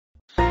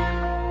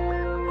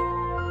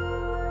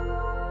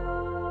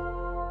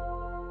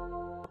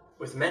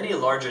With many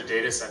larger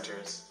data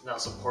centers now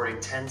supporting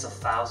tens of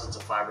thousands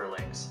of fiber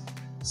links,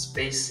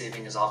 space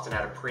saving is often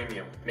at a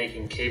premium,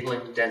 making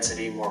cabling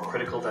density more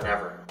critical than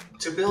ever.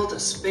 To build a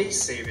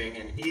space-saving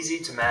and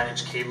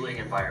easy-to-manage cabling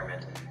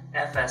environment,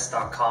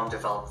 FS.com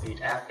developed the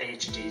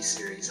FHD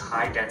series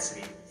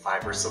high-density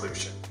fiber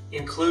solution,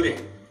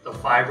 including the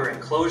fiber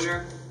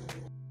enclosure,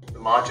 the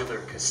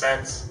modular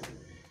cassettes,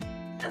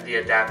 and the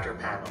adapter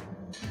panel.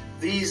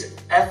 These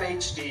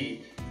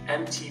FHD,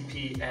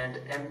 MTP, and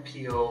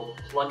MPO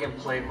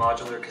plug-and-play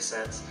modular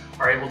cassettes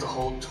are able to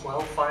hold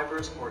 12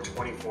 fibers or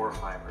 24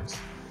 fibers.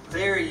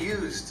 They are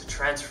used to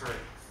transfer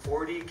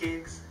 40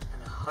 gigs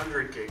and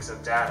 100 gigs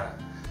of data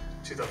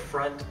to the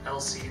front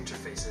LC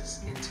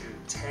interfaces into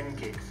 10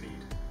 gig feed.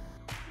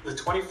 The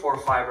 24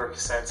 fiber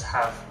cassettes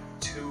have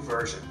two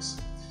versions.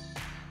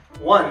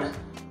 One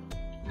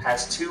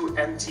has two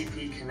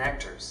MTP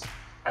connectors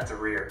at the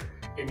rear.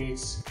 It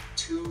needs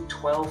two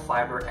 12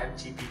 fiber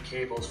MTP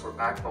cables for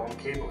backbone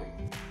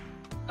cabling.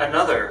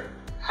 Another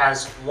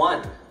has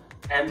one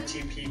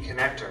MTP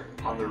connector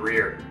on the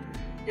rear.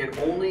 It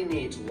only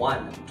needs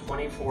one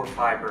 24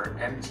 fiber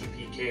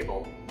MTP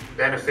cable,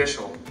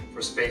 beneficial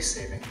for space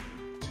saving.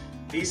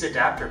 These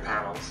adapter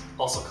panels,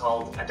 also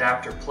called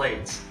adapter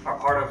plates, are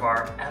part of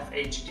our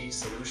FHD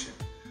solution,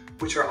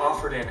 which are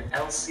offered in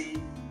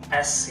LC,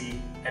 SC,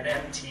 and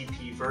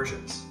MTP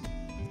versions.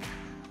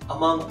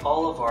 Among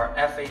all of our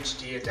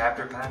FHD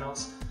adapter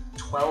panels,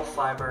 12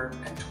 fiber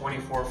and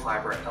 24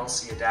 fiber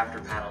LC adapter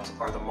panels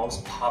are the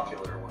most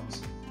popular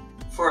ones.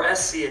 For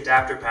SC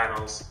adapter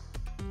panels,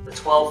 the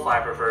 12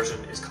 fiber version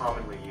is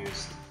commonly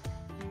used.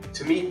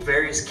 To meet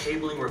various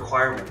cabling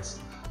requirements,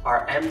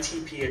 our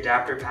MTP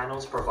adapter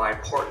panels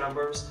provide port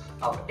numbers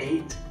of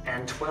 8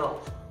 and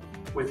 12,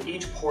 with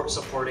each port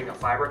supporting a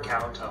fiber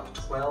count of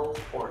 12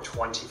 or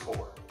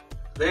 24.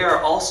 They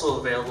are also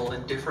available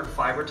in different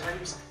fiber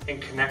types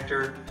and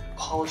connector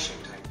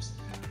polishing types.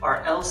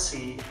 Our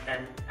LC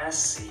and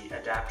SC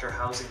adapter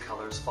housing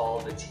colors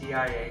follow the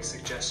TIA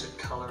suggested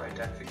color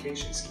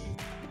identification scheme.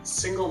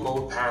 Single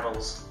mode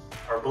panels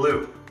are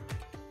blue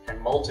and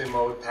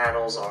multi-mode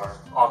panels are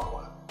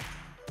aqua.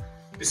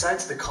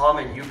 Besides the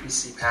common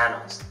UPC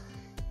panels,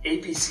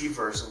 APC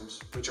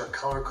versions, which are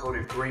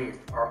color-coded green,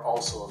 are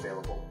also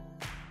available.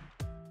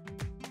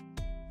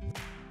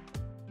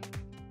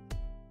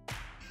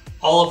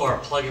 All of our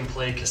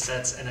plug-and-play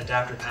cassettes and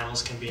adapter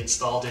panels can be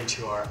installed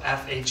into our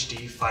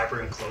FHD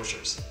fiber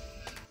enclosures.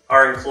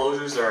 Our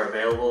enclosures are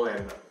available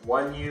in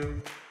 1U,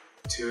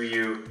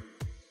 2U,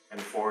 and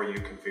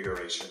 4U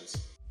configurations.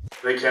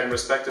 They can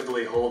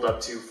respectively hold up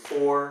to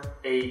 4,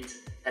 8,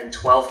 and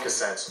 12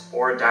 cassettes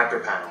or adapter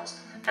panels,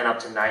 and up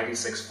to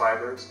 96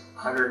 fibers,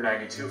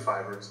 192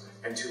 fibers,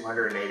 and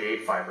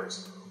 288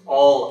 fibers.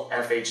 All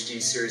FHD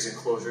series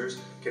enclosures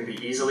can be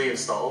easily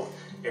installed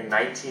in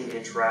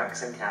 19-inch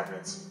racks and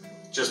cabinets.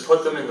 Just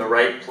put them in the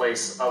right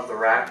place of the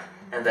rack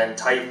and then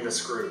tighten the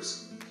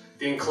screws.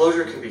 The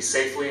enclosure can be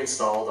safely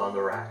installed on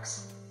the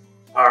racks.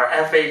 Our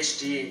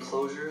FHD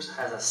enclosures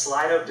has a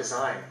slide-out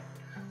design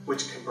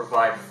which can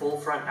provide full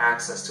front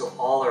access to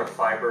all our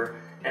fiber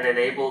and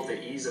enable the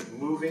ease of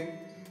moving,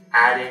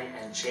 adding,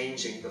 and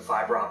changing the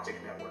fiber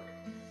optic network.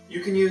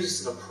 You can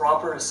use the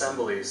proper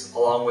assemblies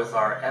along with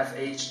our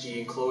FHD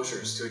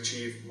enclosures to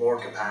achieve more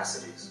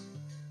capacities.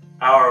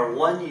 Our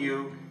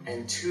 1U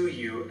and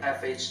 2U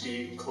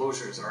FHD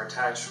enclosures are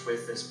attached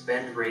with this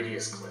bend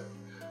radius clip,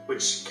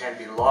 which can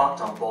be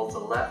locked on both the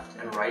left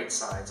and right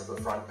sides of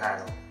the front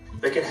panel.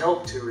 They can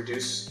help to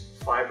reduce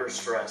fiber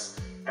stress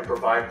and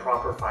provide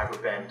proper fiber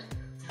bend.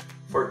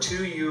 For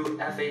 2U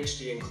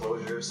FHD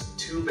enclosures,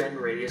 two bend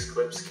radius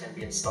clips can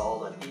be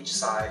installed on each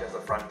side of the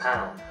front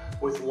panel,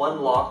 with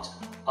one locked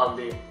on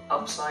the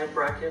upside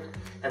bracket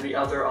and the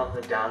other on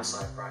the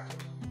downside bracket.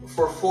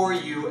 For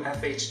 4U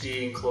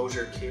FHD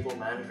enclosure, cable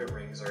management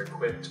rings are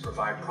equipped to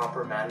provide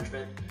proper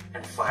management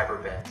and fiber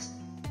bends.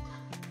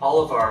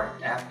 All of our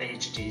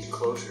FHD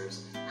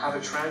enclosures have a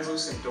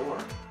translucent door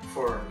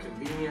for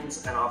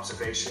convenience and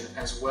observation,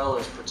 as well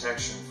as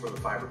protection for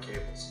the fiber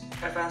cables.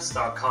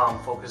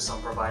 FS.com focuses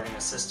on providing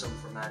a system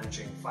for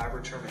managing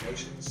fiber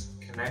terminations,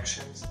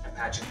 connections, and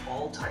patching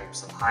all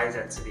types of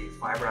high-density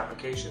fiber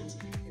applications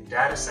in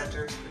data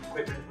centers,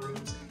 equipment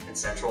rooms, and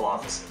central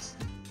offices.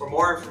 For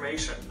more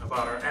information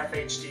about our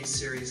FHD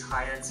series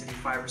high-density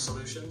fiber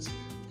solutions,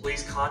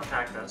 please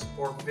contact us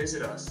or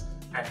visit us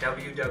at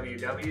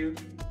www.fs.com.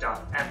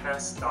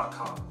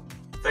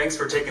 Thanks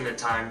for taking the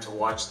time to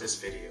watch this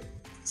video.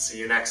 See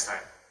you next time.